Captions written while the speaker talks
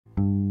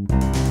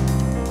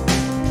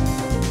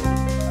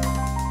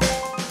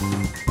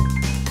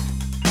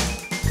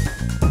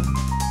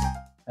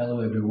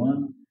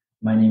everyone.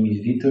 My name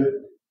is Vitor,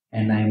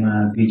 and I'm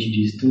a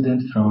PhD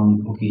student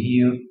from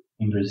PUC-Rio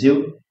in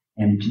Brazil.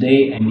 And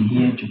today I'm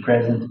here to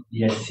present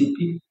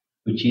DSCEP,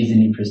 which is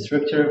an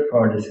infrastructure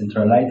for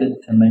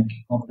decentralized semantic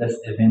complex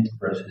event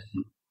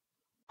processing.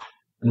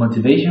 The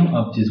motivation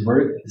of this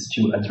work is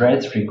to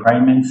address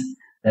requirements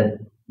that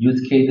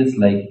use cases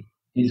like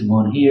this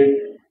one here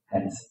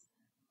has.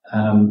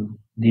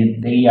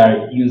 They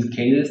are use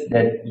cases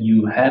that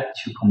you have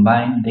to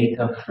combine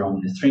data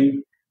from the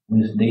string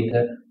with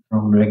data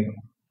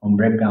from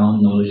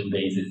background knowledge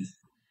bases.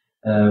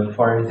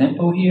 For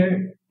example,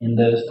 here in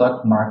the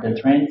stock market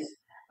trends,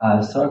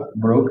 a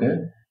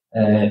stockbroker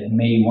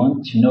may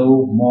want to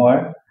know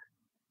more,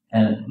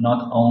 and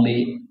not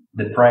only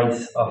the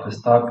price of a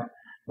stock,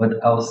 but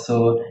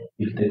also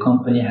if the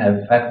company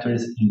have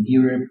factories in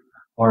Europe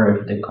or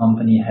if the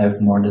company have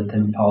more than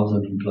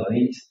 10,000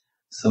 employees.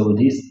 So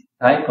this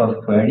type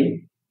of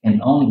query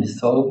can only be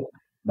solved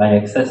by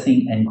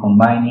accessing and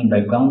combining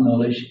background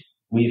knowledge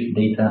with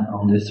data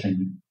on the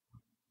string.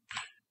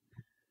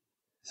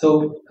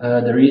 So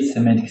there is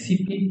Semantic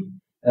CEP.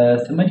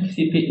 Semantic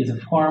CEP is a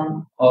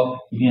form of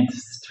event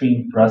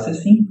stream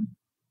processing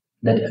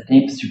that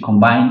attempts to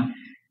combine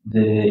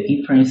the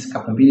inference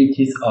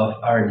capabilities of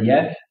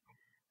RDF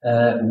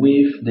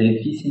with the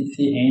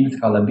efficiency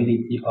and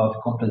scalability of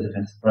complex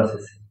events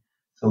processing.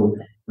 So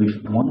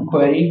with one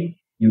query,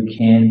 you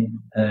can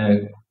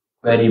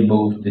query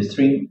both the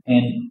string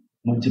and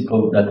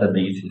multiple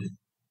databases.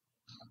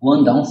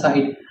 One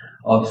downside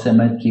of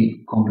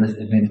semantic complex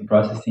event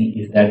processing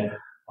is that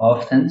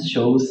often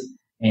shows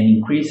an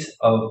increase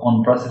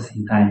on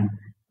processing time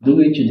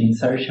due to the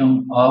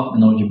insertion of the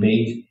knowledge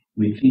base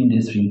within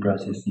the string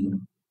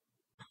processing.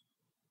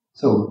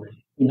 So,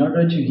 in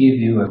order to give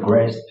you a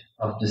grasp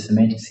of the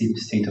semantic CEP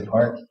state of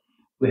art,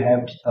 we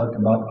have to talk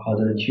about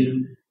other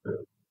two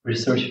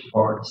research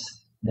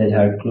efforts that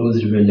are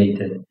closely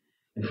related.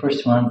 The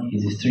first one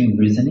is string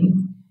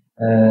reasoning.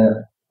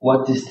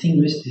 What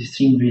distinguishes the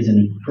string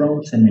reasoning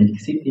from semantic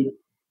CEP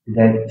is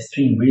that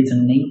string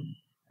reasoning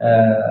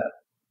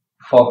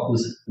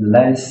focus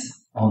less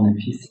on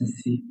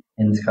efficiency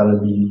and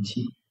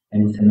scalability,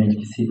 and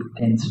semantic CEP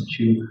tends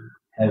to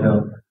have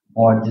a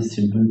more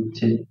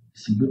distributed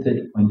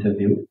point of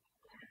view.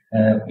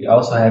 We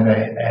also have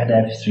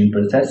RDF string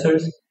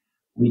processors,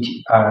 which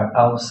are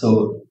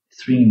also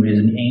string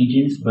reasoning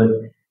engines, but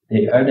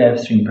the RDF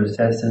string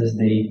processors,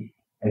 they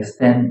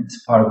extend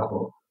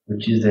SPARQL,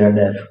 which is the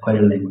RDF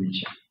query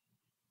language.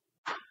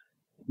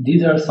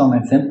 These are some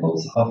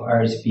examples of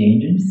RSP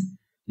engines.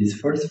 These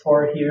first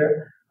four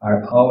here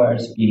are all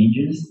RSP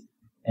engines,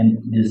 and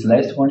this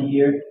last one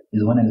here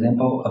is one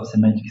example of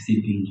semantic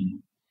CEP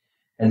engine.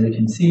 As you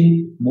can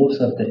see, most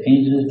of the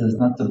engines does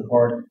not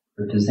support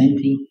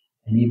representing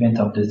an event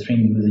of the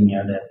string using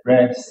RDF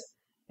graphs,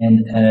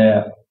 and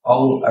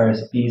all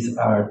RSPs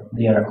are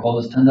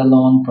all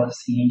standalone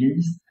processing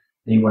engines.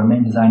 They were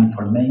mainly designed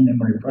for main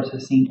memory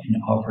processing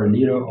and offer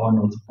little or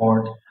no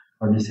support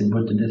for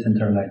distributed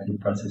decentralized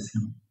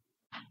processing.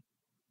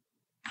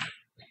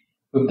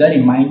 With that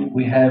in mind,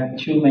 we have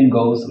two main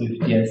goals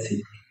with DSCEP.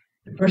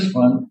 The first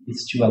one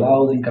is to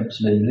allow the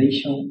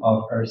encapsulation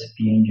of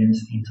RSP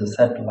engines into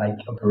CEP-like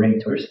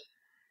operators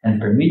and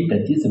permit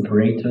that these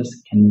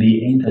operators can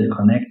be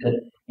interconnected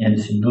in a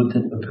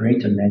distributed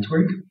operator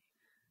network.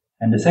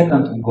 And the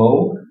second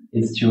goal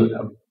is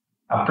to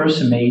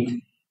approximate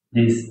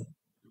these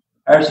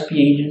RSP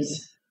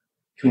engines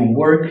to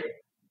work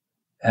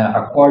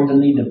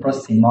accordingly the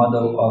processing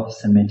model of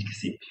semantic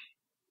CEP.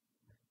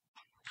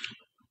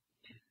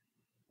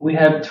 We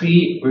have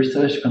three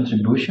research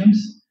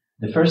contributions.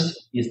 The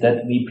first is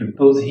that we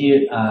propose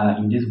here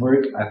in this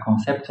work a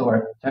conceptual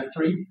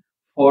architecture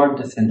for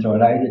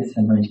decentralized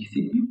semantic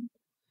CEP.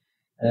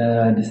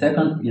 The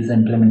second is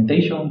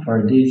implementation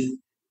for this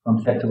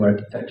conceptual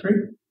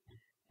architecture.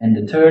 And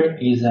the third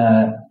is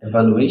an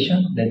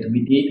evaluation that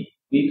we did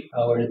with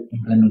our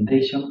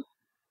implementation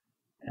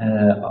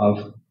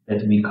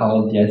that we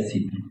call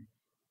DSCEP.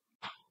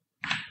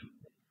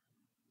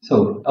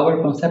 So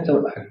our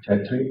conceptual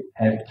architecture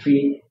have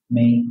three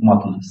main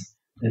modules.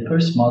 The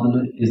first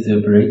module is the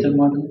operator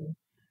module.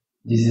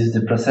 This is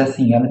the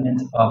processing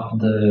element of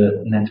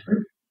the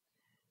network.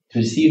 It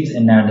receives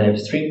an RDF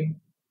string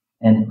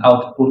and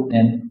output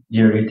them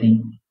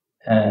generating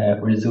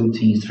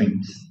resulting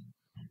strings.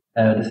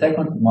 The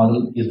second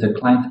module is the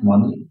client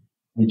module,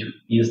 which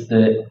is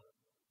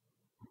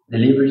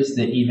delivers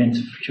the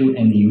events to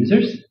end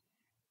users.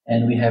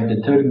 And we have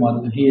the third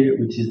module here,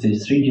 which is the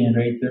string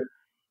generator.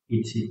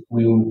 It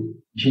will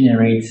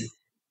generate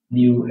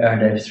new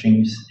RDF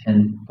strings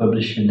and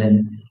publish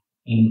them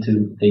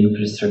into the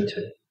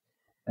infrastructure.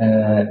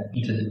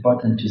 It is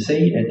important to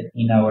say that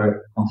in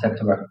our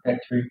conceptual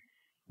architecture,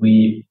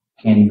 we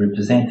can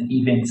represent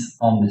events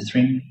on the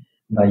string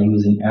by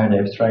using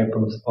RDF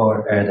triples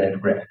or RDF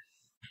graphs.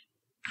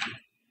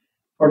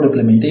 For the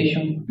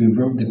implementation, we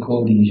wrote the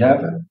code in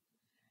Java,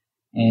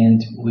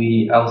 and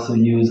we also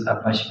use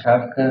Apache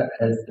Kafka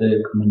as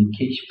the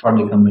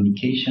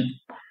communication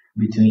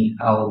between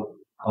our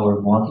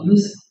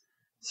modules.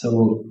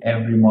 So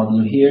every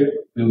module here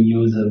will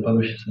use a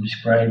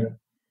publish-subscribe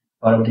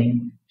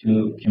paradigm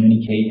to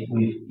communicate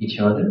with each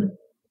other.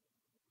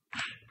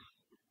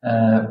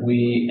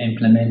 We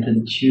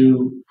implemented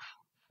two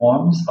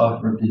forms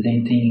of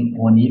representing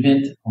one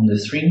event on the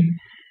string.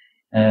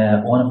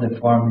 One of the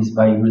forms is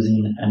by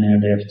using an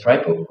RDF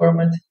triple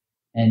format,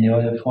 and the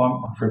other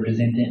form of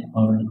representing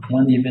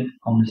one event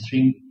on the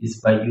string is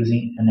by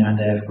using an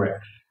RDF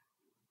graph.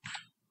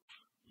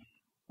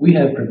 We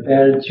have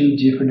prepared two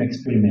different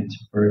experiments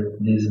for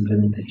this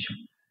implementation.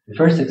 The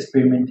first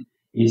experiment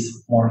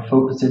is more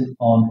focused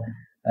on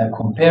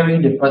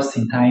comparing the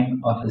processing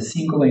time of a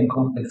single and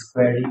complex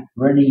query,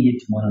 running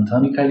it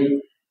monotonically,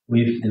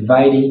 with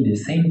dividing the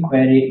same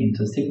query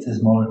into 6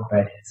 smaller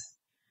queries.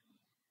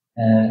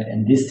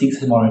 And these 6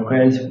 smaller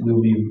queries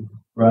will be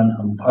run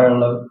on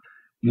parallel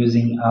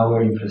using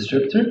our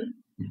infrastructure.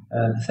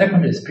 The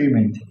second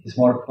experiment is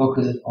more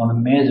focused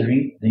on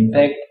measuring the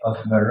impact of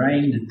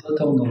varying the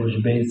total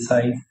knowledge base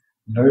size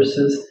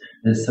versus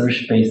the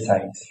search space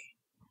size.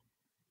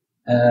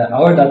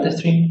 Our data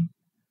stream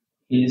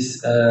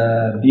is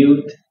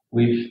built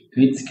with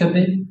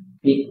DSCEP,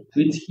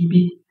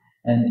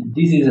 and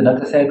this is a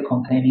dataset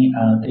containing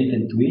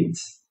annotated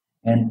tweets,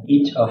 and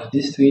each of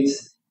these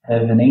tweets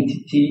have an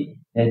entity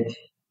that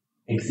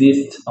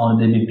exists on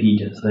the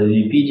Wikipedia. So the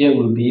Wikipedia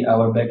will be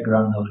our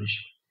background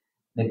knowledge.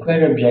 The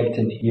query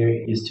objective here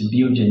is to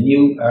build a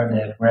new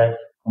RDF graph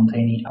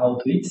containing all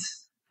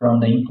tweets from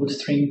the input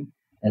stream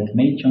that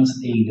mentions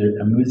either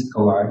a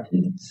musical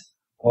artist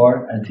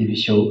or a TV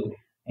show,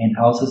 and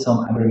also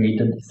some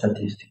aggregated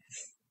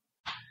statistics.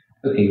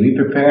 Okay, we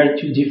prepared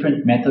two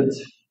different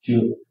methods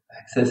to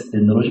access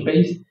the knowledge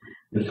base.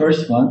 The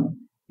first one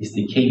is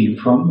the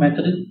kbfrom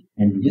method,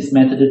 and this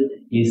method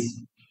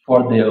is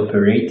for the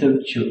operator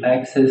to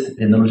access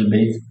the knowledge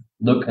base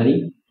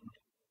locally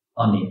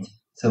on it.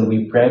 So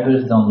we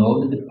previously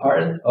downloaded the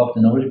part of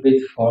the knowledge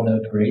base for the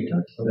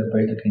operator, so the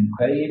operator can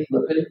query it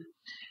locally.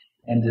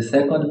 And the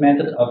second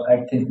method of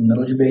accessing the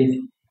knowledge base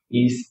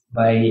is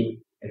by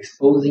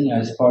exposing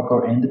a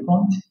SPARQL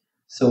endpoint.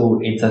 So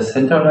it's a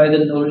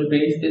centralized knowledge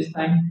base this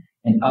time,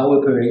 and our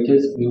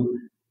operators will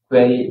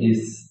query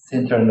this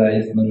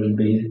centralized knowledge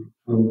base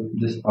through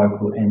the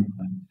SPARQL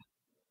endpoint.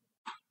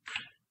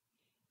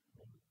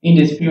 In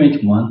the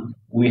experiment 1,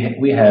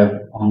 we have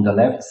on the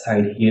left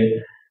side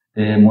here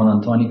the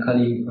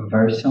monotonically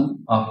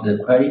version of the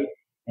query,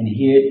 and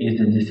here is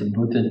the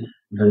distributed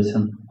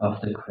version of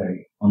the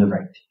query on the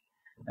right.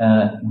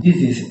 This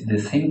is the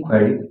same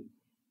query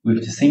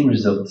with the same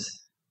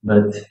results,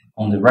 but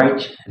on the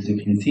right, as you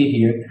can see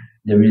here,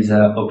 there is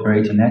an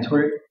operator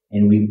network,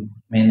 and we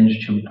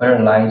managed to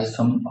parallelize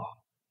some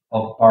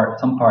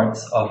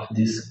parts of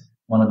this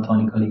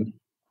monotonically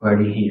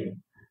query here.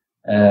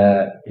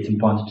 It's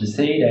important to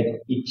say that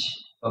each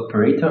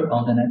operator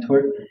on the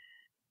network,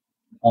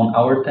 on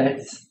our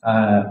tests,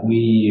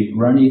 we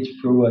run it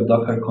through a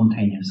Docker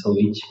container, so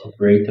each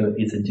operator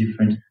is a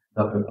different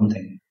Docker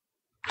container.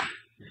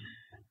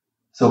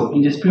 So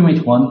in the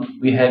experiment 1,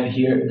 we have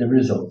here the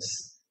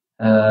results.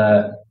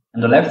 On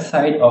the left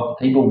side of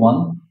table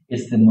 1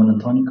 is the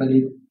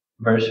monotonically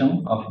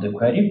version of the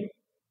query,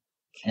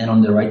 and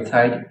on the right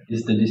side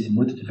is the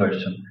distributed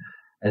version.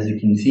 As you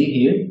can see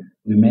here,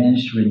 we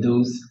managed to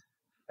reduce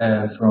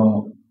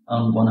from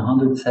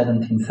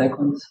 117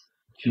 seconds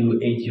to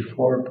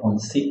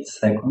 84.6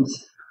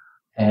 seconds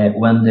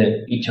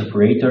when each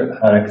operator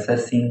are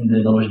accessing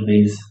the knowledge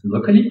base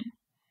locally.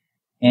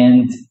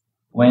 And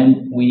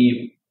when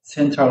we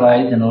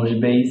centralize the knowledge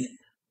base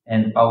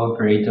and our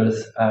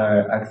operators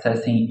are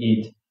accessing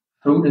it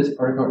through the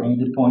SPARQL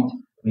endpoint,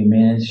 we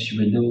managed to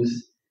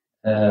reduce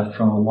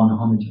from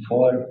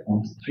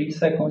 104.3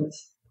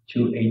 seconds to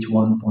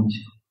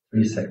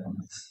 81.3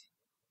 seconds.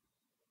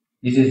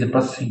 This is the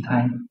processing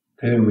time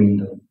per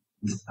window,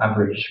 this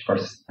average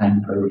processing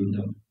time per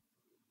window.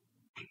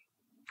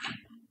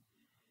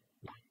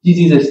 This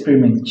is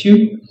experiment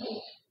 2.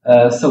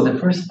 So the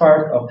first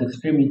part of the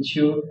experiment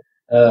 2,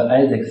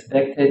 as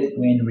expected,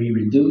 when we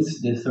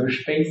reduce the search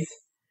space,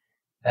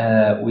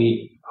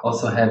 we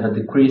also have a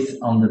decrease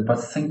on the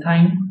processing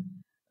time.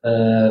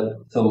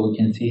 So we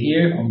can see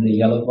here on the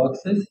yellow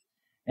boxes.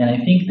 And I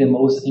think the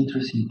most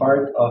interesting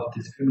part of the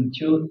experiment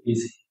 2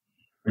 is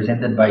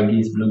presented by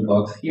this blue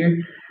box here.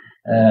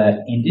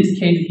 In this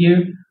case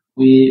here,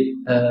 we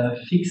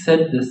fixed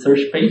the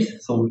search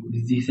space. So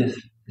this is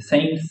the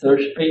same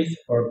search space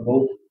for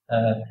both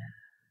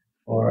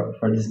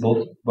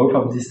both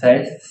of these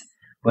tests.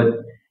 But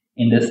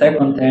in the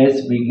second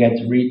test, we get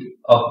rid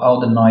of all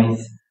the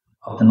noise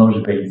of the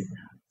knowledge base.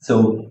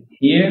 So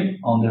here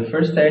on the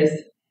first test,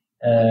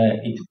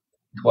 it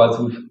was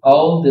with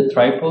all the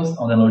triples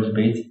on the knowledge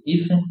base,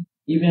 even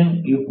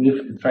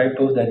with the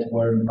triples that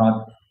were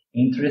not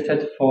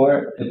interested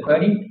for the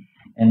query.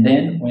 And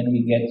then when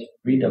we get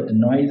rid of the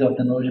noise of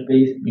the knowledge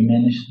base, we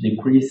managed to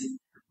decrease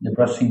the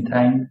processing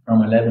time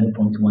from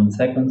 11.1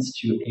 seconds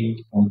to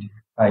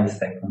 8.5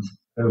 seconds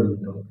per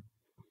window.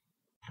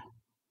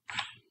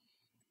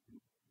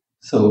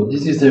 So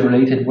this is the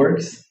related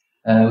works.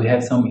 We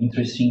have some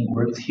interesting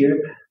works here.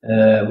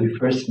 We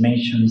first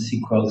mentioned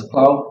SQL's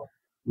Cloud,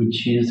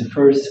 which is the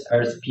first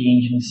RSP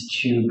engines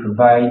to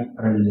provide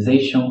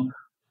parallelization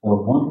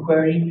for one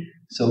query.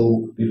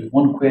 So with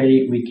one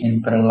query, we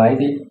can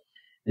parallelize it.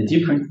 The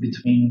difference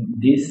between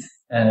this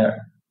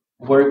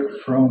work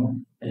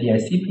from the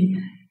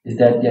DSCEP is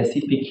that the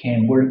DSCEP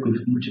can work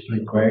with multiple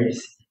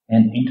queries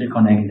and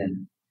interconnect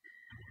them.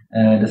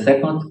 The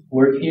second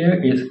work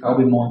here is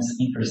Calbemont's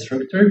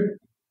infrastructure.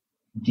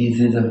 This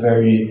is a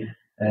very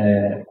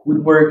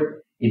good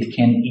work. It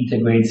can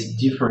integrate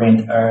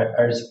different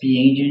RSP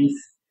engines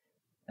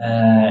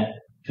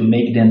to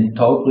make them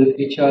talk with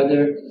each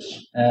other.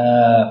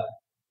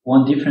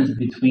 One difference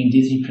between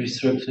this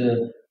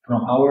infrastructure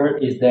from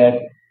ours is that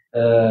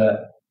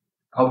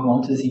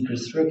Calbemont's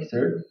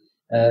infrastructure,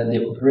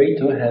 the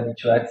operator have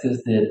to access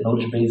the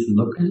knowledge base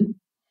locally,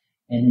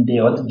 and the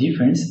other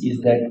difference is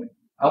that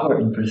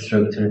our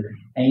infrastructure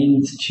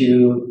aims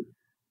to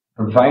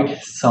provide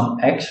some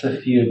extra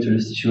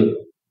filters to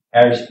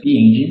RSP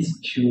engines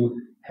to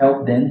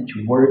help them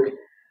to work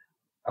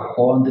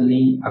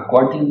accordingly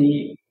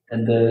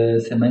at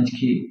the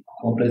semantic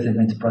complex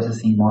event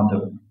processing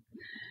model.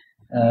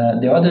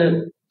 The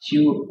other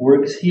two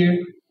works here,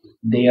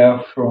 they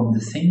are from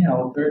the same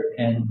author,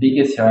 and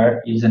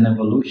BigData is an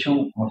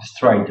evolution of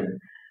Strider.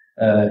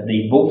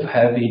 They both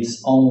have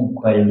its own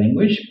query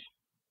language.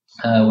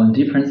 One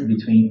difference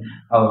between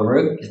our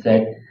work is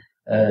that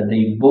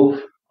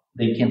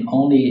they can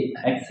only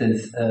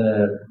access,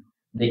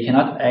 they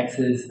cannot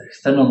access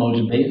external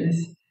knowledge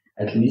bases,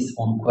 at least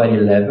on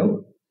query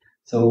level.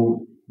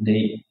 So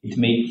it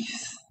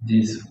makes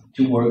these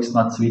two works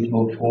not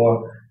suitable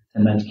for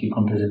semantic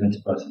complex event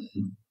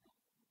processing.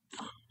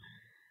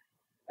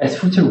 As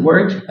future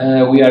work,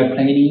 we are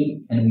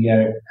planning, and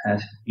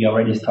we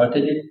already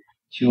started it,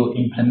 to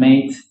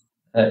implement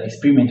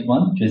experiment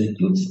 1, to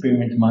execute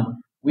experiment 1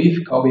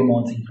 with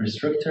Calbemont's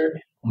infrastructure,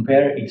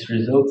 compare its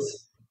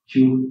results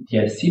to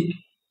DSCEP.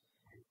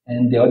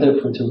 And the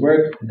other future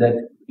work that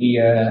we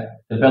are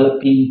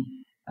developing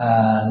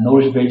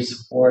knowledge base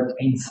support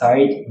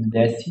inside the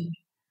DSCEP.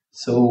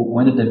 So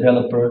when the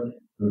developer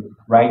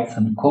writes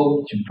some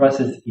code to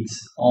process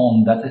its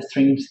own data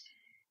streams,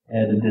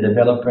 the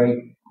developer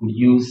could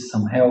use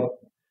some help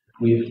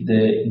with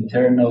the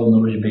internal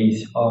knowledge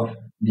base of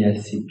the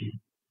DSCEP.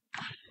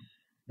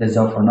 That's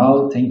all for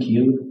now. Thank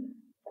you.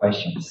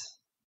 Questions?